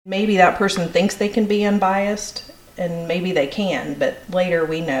Maybe that person thinks they can be unbiased, and maybe they can, but later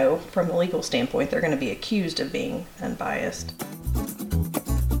we know from a legal standpoint they're going to be accused of being unbiased.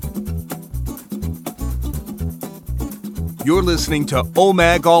 You're listening to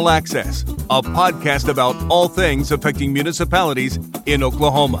OMAG All Access, a podcast about all things affecting municipalities in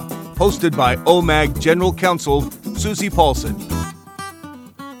Oklahoma, hosted by OMAG General Counsel Susie Paulson.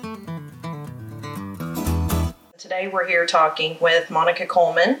 Today we're here talking with Monica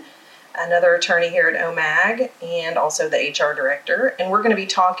Coleman, another attorney here at OMAG and also the HR director, and we're going to be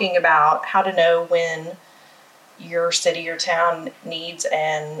talking about how to know when your city or town needs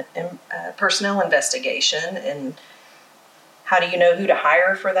a personnel investigation, and how do you know who to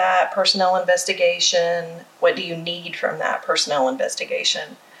hire for that personnel investigation? What do you need from that personnel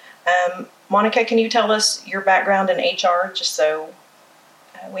investigation? Monica, can you tell us your background in HR, just so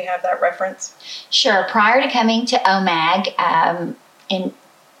we have that reference? Sure. Prior to coming to OMAG, in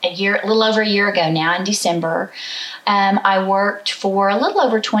a little over a year ago now, in December, I worked for a little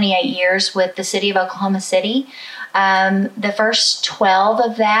over 28 years with the city of Oklahoma City. The first 12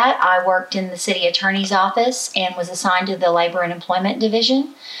 of that, I worked in the city attorney's office and was assigned to the labor and employment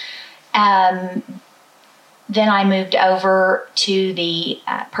division. Then I moved over to the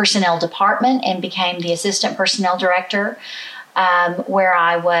personnel department and became the assistant personnel director, where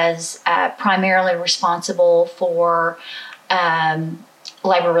I was primarily responsible for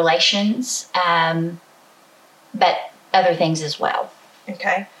labor relations, but other things as well.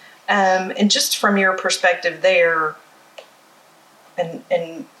 Okay. And just from your perspective there,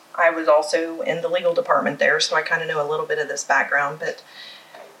 and I was also in the legal department there, so I kind of know a little bit of this background, but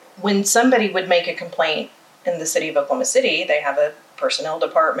when somebody would make a complaint in the city of Oklahoma City, they have a personnel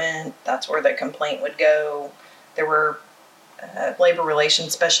department. That's where the complaint would go. There were labor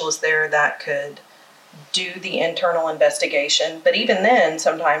relations specialists there that could do the internal investigation. But even then,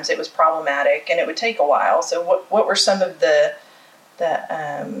 sometimes it was problematic and it would take a while. So what were some of the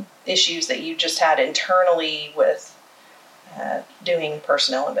issues that you just had internally with doing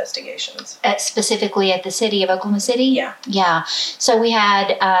personnel investigations? Specifically at the city of Oklahoma City? Yeah. So we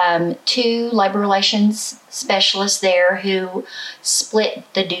had 2 labor relations specialists there who split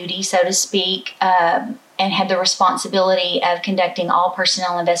the duty, so to speak, and had the responsibility of conducting all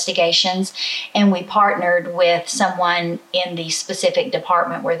personnel investigations. And we partnered with someone in the specific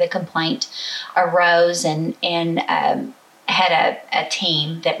department where the complaint arose and had a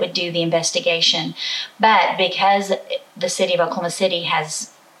team that would do the investigation. But because the city of Oklahoma City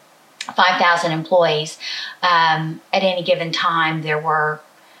has 5,000 employees, at any given time there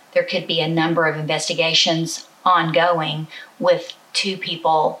could be a number of investigations ongoing with 2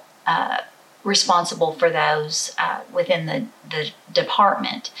 people responsible for those within the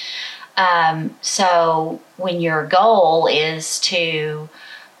department. So when your goal is to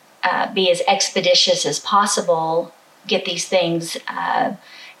be as expeditious as possible, get these things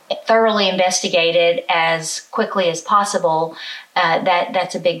thoroughly investigated as quickly as possible,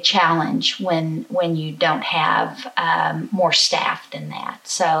 that's a big challenge when you don't have more staff than that.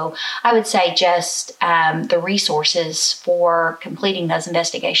 So I would say just the resources for completing those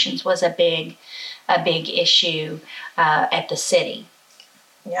investigations was a big issue at the city.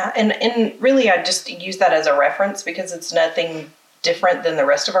 Yeah, and really I just use that as a reference because it's nothing different than the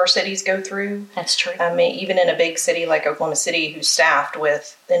rest of our cities go through. That's true. I mean, even in a big city like Oklahoma City, who's staffed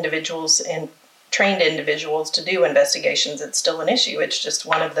with individuals and trained individuals to do investigations, it's still an issue. It's just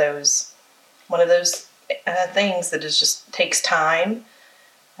one of those things that just takes time.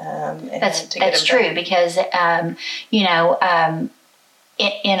 That's true because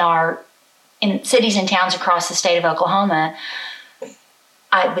in cities and towns across the state of Oklahoma,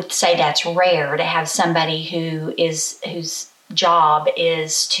 I would say that's rare to have somebody whose job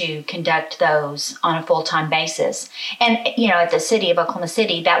is to conduct those on a full-time basis. And, at the city of Oklahoma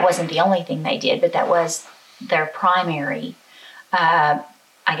City, that wasn't the only thing they did, but that was their primary,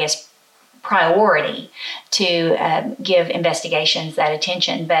 priority to give investigations that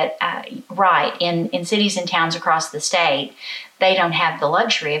attention. But, in cities and towns across the state, they don't have the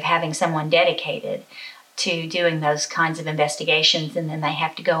luxury of having someone dedicated to doing those kinds of investigations, and then they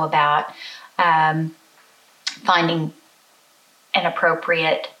have to go about finding an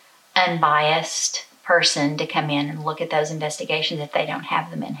appropriate, unbiased person to come in and look at those investigations if they don't have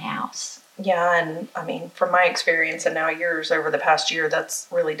them in-house. Yeah, and I mean, from my experience and now yours over the past year, that's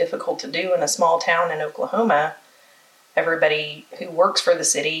really difficult to do in a small town in Oklahoma. Everybody who works for the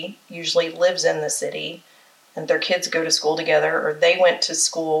city usually lives in the city, and their kids go to school together, or they went to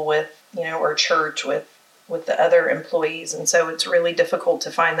school with, or church with the other employees. And so it's really difficult to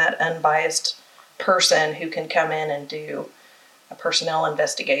find that unbiased person who can come in and do a personnel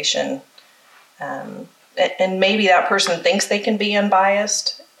investigation. And maybe that person thinks they can be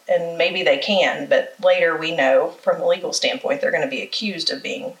unbiased, and maybe they can, but later we know from a legal standpoint they're going to be accused of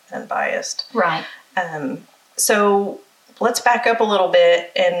being unbiased. Right. So let's back up a little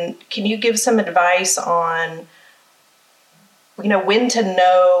bit, and can you give some advice on, when to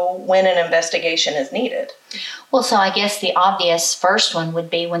know when an investigation is needed? Well, so I guess the obvious first one would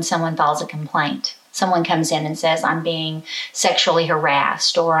be when someone files a complaint. Someone comes in and says, I'm being sexually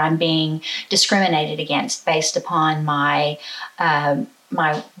harassed, or I'm being discriminated against based upon my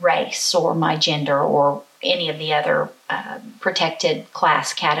my race or my gender or any of the other protected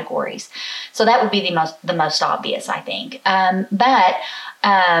class categories. So that would be the most obvious, I think. But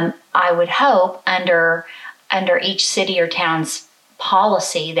I would hope under each city or town's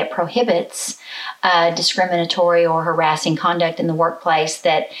policy that prohibits discriminatory or harassing conduct in the workplace,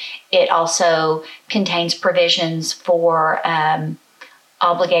 that it also contains provisions for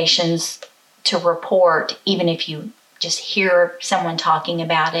obligations to report, even if you just hear someone talking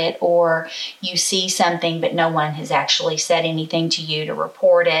about it, or you see something but no one has actually said anything to you to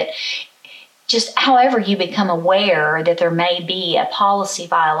report it. Just however you become aware that there may be a policy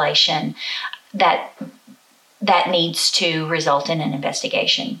violation that needs to result in an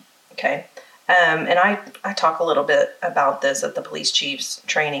investigation. Okay. And I talk a little bit about this at the police chief's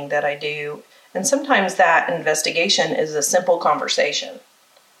training that I do. And sometimes that investigation is a simple conversation.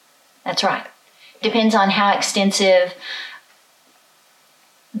 That's right. Depends on how extensive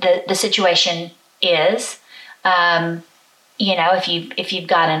the situation is. If you've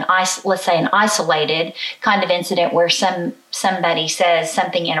got let's say an isolated kind of incident where somebody says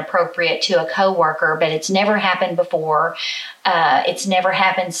something inappropriate to a coworker, but it's never happened before, it's never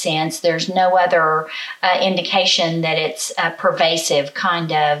happened since, there's no other indication that it's a pervasive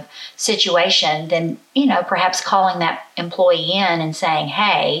kind of situation, then, perhaps calling that employee in and saying,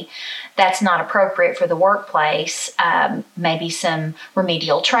 hey, that's not appropriate for the workplace, maybe some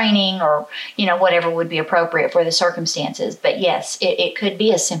remedial training or, whatever would be appropriate for the circumstances. But yes, it could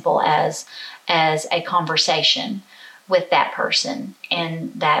be as simple as a conversation with that person,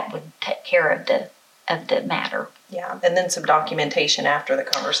 and that would take care of the matter. Yeah, and then some documentation after the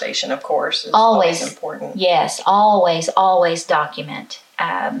conversation, of course, is always important. Yes, always document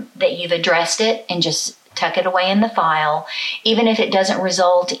that you've addressed it, and just tuck it away in the file, even if it doesn't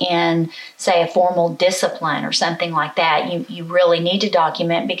result in, say, a formal discipline or something like that. You really need to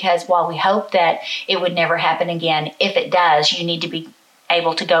document, because while we hope that it would never happen again, if it does, you need to be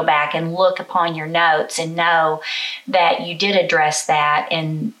able to go back and look upon your notes and know that you did address that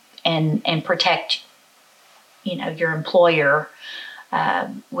and protect, your employer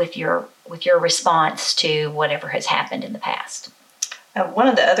with your response to whatever has happened in the past. One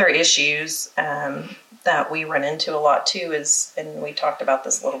of the other issues that we run into a lot too is, and we talked about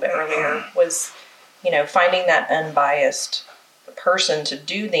this a little bit earlier, was, finding that unbiased person to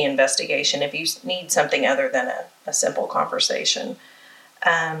do the investigation if you need something other than a simple conversation.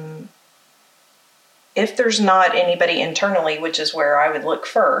 If there's not anybody internally, which is where I would look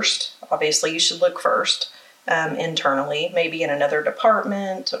first, obviously you should look first internally, maybe in another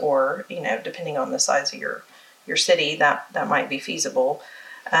department, or, depending on the size of your city, that might be feasible.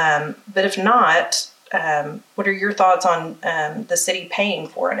 But if not, what are your thoughts on the city paying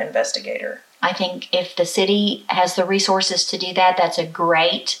for an investigator? I think if the city has the resources to do that, that's a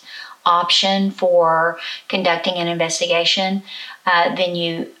great option for conducting an investigation. Then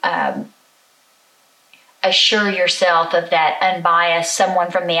you assure yourself of that unbiased,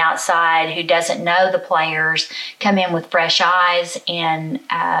 someone from the outside who doesn't know the players come in with fresh eyes, and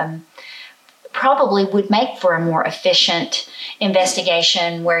probably would make for a more efficient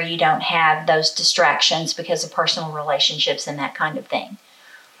investigation where you don't have those distractions because of personal relationships and that kind of thing.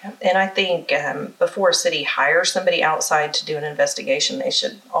 And I think before a city hires somebody outside to do an investigation, they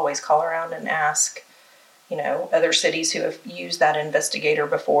should always call around and ask, other cities who have used that investigator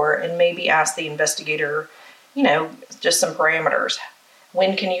before, and maybe ask the investigator, just some parameters.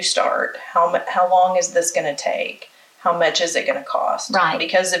 When can you start? How long is this going to take? How much is it going to cost? Right.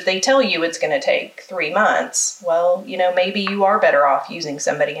 Because if they tell you it's going to take 3 months, well, maybe you are better off using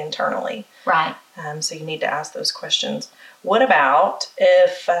somebody internally. Right. So you need to ask those questions. What about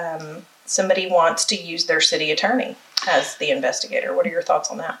if somebody wants to use their city attorney as the investigator? What are your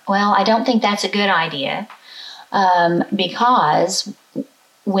thoughts on that? Well, I don't think that's a good idea, because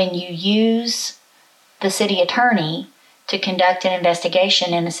when you use the city attorney to conduct an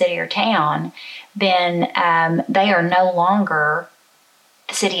investigation in a city or town, then they are no longer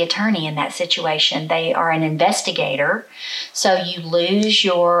the city attorney in that situation. They are an investigator. So you lose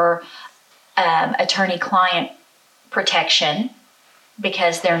your attorney-client protection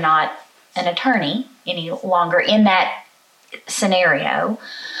because they're not an attorney any longer in that scenario.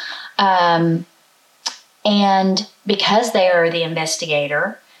 And because they are the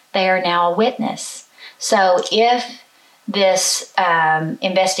investigator, they are now a witness. So if this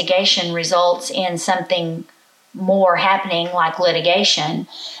investigation results in something more happening like litigation,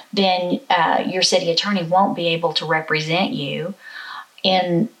 then your city attorney won't be able to represent you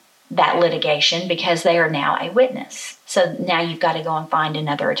in that litigation because they are now a witness. So now you've got to go and find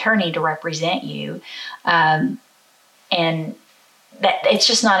another attorney to represent you. And that it's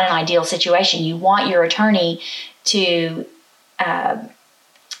just not an ideal situation. You want your attorney to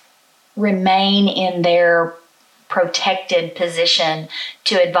remain in their protected position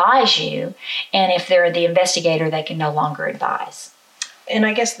to advise you, and if they're the investigator, they can no longer advise. And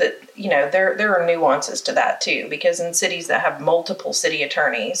I guess that, there are nuances to that too, because in cities that have multiple city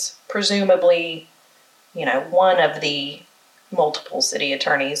attorneys, presumably, one of the multiple city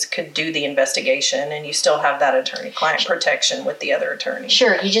attorneys could do the investigation, and you still have that attorney-client protection with the other attorney.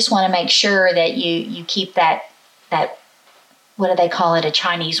 Sure, you just want to make sure that you keep that what do they call it, a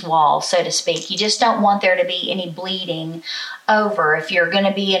Chinese wall, so to speak. You just don't want there to be any bleeding over. If you're going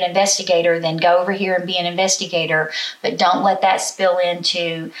to be an investigator, then go over here and be an investigator, but don't let that spill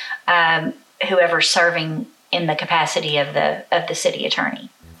into whoever's serving in the capacity of the city attorney.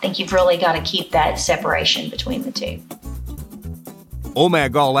 I think you've really got to keep that separation between the two.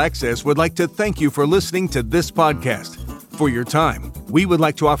 OMAG All Access would like to thank you for listening to this podcast. For your time, we would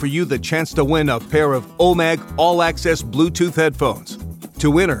like to offer you the chance to win a pair of OMAG All Access Bluetooth headphones.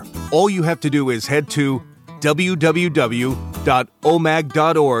 To enter, all you have to do is head to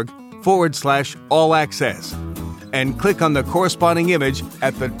www.omag.org/all-access and click on the corresponding image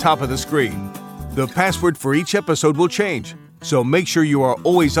at the top of the screen. The password for each episode will change, so make sure you are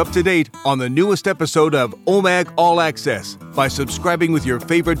always up to date on the newest episode of OMAG All Access by subscribing with your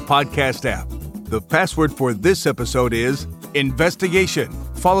favorite podcast app. The password for this episode is investigation.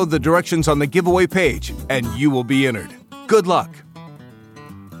 Follow the directions on the giveaway page and you will be entered. Good luck.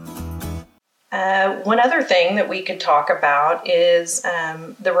 One other thing that we could talk about is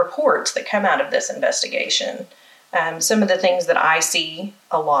the reports that come out of this investigation. Some of the things that I see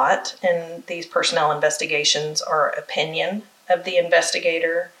a lot in these personnel investigations are opinion of the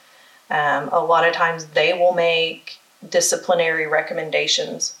investigator. A lot of times they will make disciplinary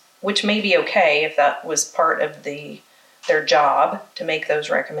recommendations, which may be okay if that was part of their job to make those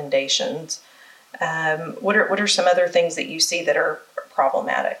recommendations. What are some other things that you see that are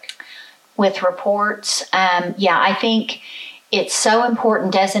problematic? With reports, I think it's so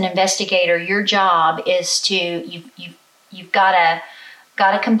important as an investigator. Your job is to you've got a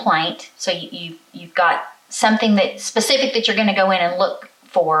complaint, so you've got something that specific that you're going to go in and look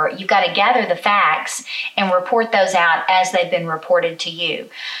for. You've got to gather the facts and report those out as they've been reported to you.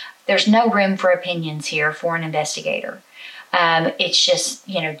 There's no room for opinions here for an investigator. It's just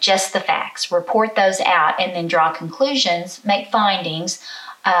the facts. Report those out and then draw conclusions, make findings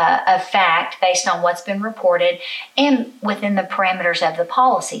of fact based on what's been reported and within the parameters of the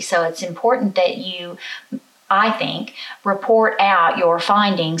policy. So it's important that you, I think, report out your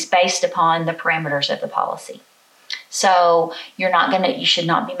findings based upon the parameters of the policy. So you should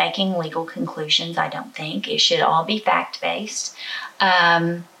not be making legal conclusions, I don't think. It should all be fact-based.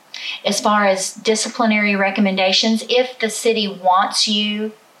 As far as disciplinary recommendations, if the city wants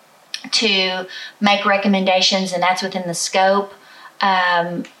you to make recommendations and that's within the scope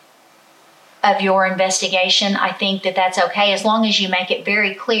of your investigation, I think that that's okay, as long as you make it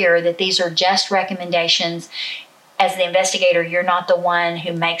very clear that these are just recommendations. As the investigator, you're not the one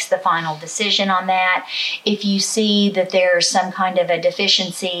who makes the final decision on that. If you see that there's some kind of a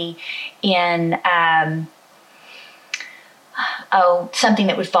deficiency in something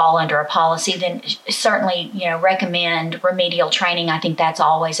that would fall under a policy, then certainly, recommend remedial training. I think that's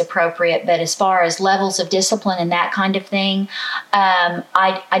always appropriate. But as far as levels of discipline and that kind of thing,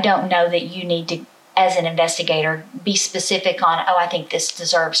 I don't know that you need to, as an investigator, be specific on, I think this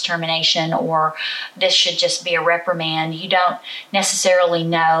deserves termination or this should just be a reprimand. You don't necessarily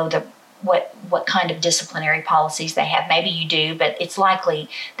know what kind of disciplinary policies they have. Maybe you do, but it's likely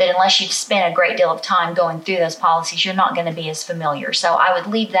that unless you've spent a great deal of time going through those policies, you're not going to be as familiar. So I would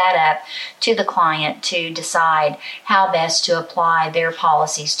leave that up to the client to decide how best to apply their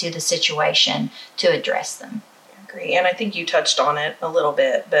policies to the situation to address them. I agree. And I think you touched on it a little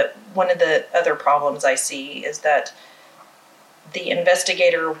bit, but one of the other problems I see is that the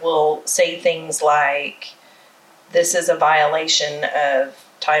investigator will say things like, this is a violation of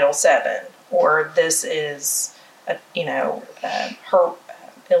Title VII, or this is, illegal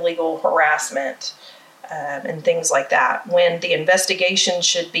harassment. and things like that, when the investigation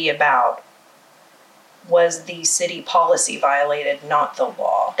should be about, was the city policy violated, not the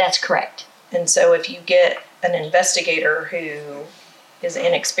law? That's correct. And so if you get an investigator who is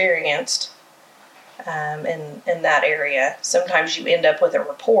inexperienced in that area, sometimes you end up with a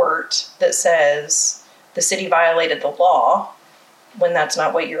report that says the city violated the law when that's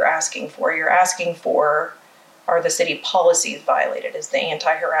not what you're asking for. You're asking for, are the city policies violated? Is the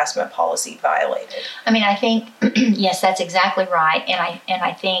anti-harassment policy violated? I mean, I think, yes, that's exactly right. And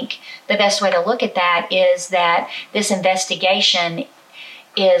I think the best way to look at that is that this investigation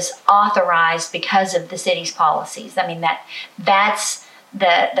is authorized because of the city's policies. I mean, that's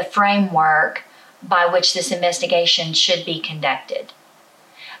the framework by which this investigation should be conducted.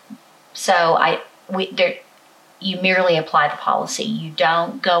 So you merely apply the policy. You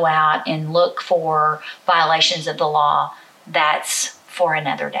don't go out and look for violations of the law. That's for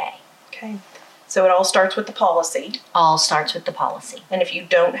another day. Okay. So it all starts with the policy. All starts with the policy. And if you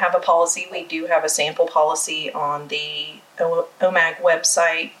don't have a policy, we do have a sample policy on the OMAG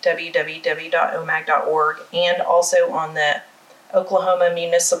website, www.omag.org, and also on the Oklahoma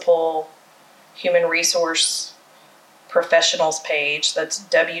Municipal Human Resource Professionals page. That's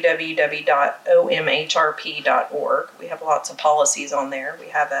www.omhrp.org. We have lots of policies on there. We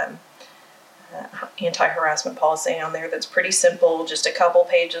have an anti-harassment policy on there that's pretty simple, just a couple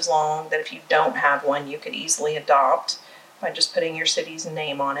pages long, that if you don't have one, you could easily adopt by just putting your city's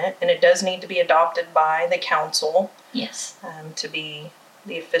name on it. And it does need to be adopted by the council. Yes. To be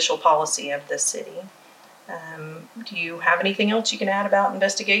the official policy of the city. Do you have anything else you can add about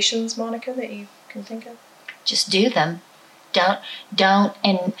investigations, Monica, that you can think of? Just do them. Don't,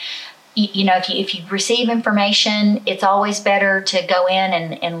 and if you receive information, it's always better to go in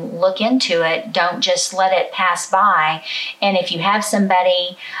and look into it. Don't just let it pass by. And if you have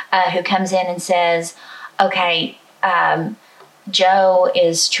somebody who comes in and says, okay, Joe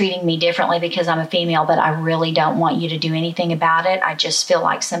is treating me differently because I'm a female, but I really don't want you to do anything about it. I just feel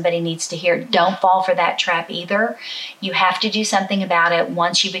like somebody needs to hear it. Don't fall for that trap either. You have to do something about it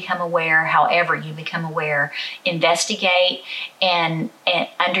once you become aware, however you become aware. Investigate and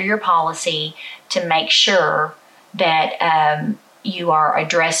under your policy to make sure that you are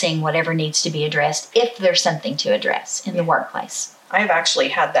addressing whatever needs to be addressed if there's something to address in the workplace. I've actually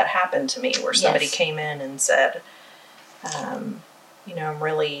had that happen to me where somebody Yes. came in and said, I'm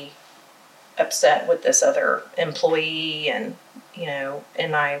really upset with this other employee, and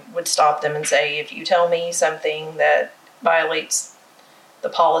I would stop them and say, if you tell me something that violates the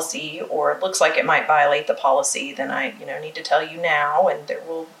policy or it looks like it might violate the policy, then I need to tell you now, and there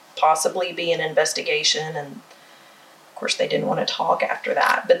will possibly be an investigation. And of course they didn't want to talk after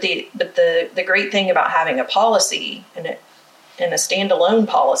that. But the great thing about having a policy and a standalone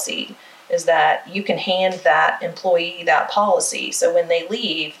policy is that you can hand that employee that policy. So when they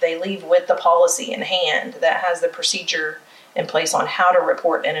leave with the policy in hand that has the procedure in place on how to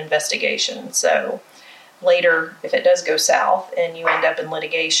report an investigation. So later, if it does go south and you end up in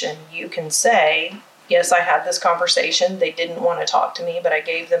litigation, you can say, yes, I had this conversation. They didn't want to talk to me, but I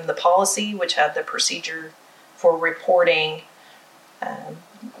gave them the policy, which had the procedure for reporting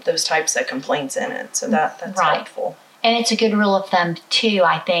those types of complaints in it. So that's right. helpful. And it's a good rule of thumb, too,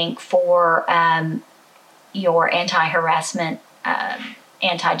 I think, for your anti-harassment,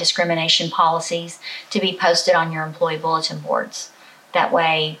 anti-discrimination policies to be posted on your employee bulletin boards. That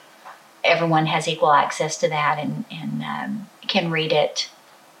way, everyone has equal access to that and can read it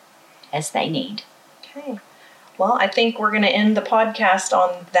as they need. Okay. Well, I think we're going to end the podcast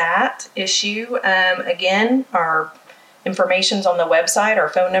on that issue. Again, our information's on the website, our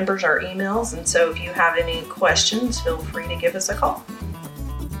phone numbers, our emails, and so if you have any questions, feel free to give us a call.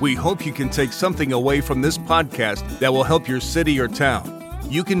 We hope you can take something away from this podcast that will help your city or town.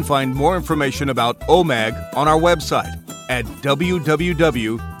 You can find more information about OMAG on our website at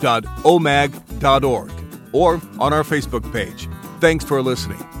www.omag.org or on our Facebook page. Thanks for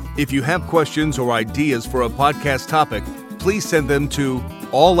listening. If you have questions or ideas for a podcast topic, please send them to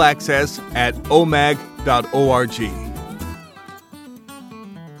allaccess@omag.org.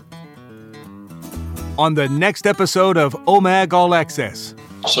 On the next episode of OMAG All Access.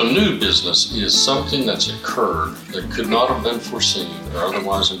 So new business is something that's occurred that could not have been foreseen or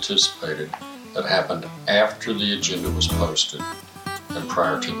otherwise anticipated that happened after the agenda was posted and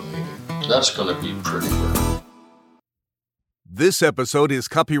prior to the meeting. That's going to be pretty rare. This episode is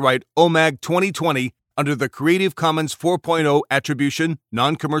copyright OMAG 2020 under the Creative Commons 4.0 Attribution,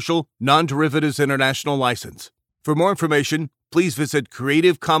 Non-Commercial, Non-Derivatives International License. For more information, please visit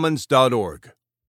creativecommons.org.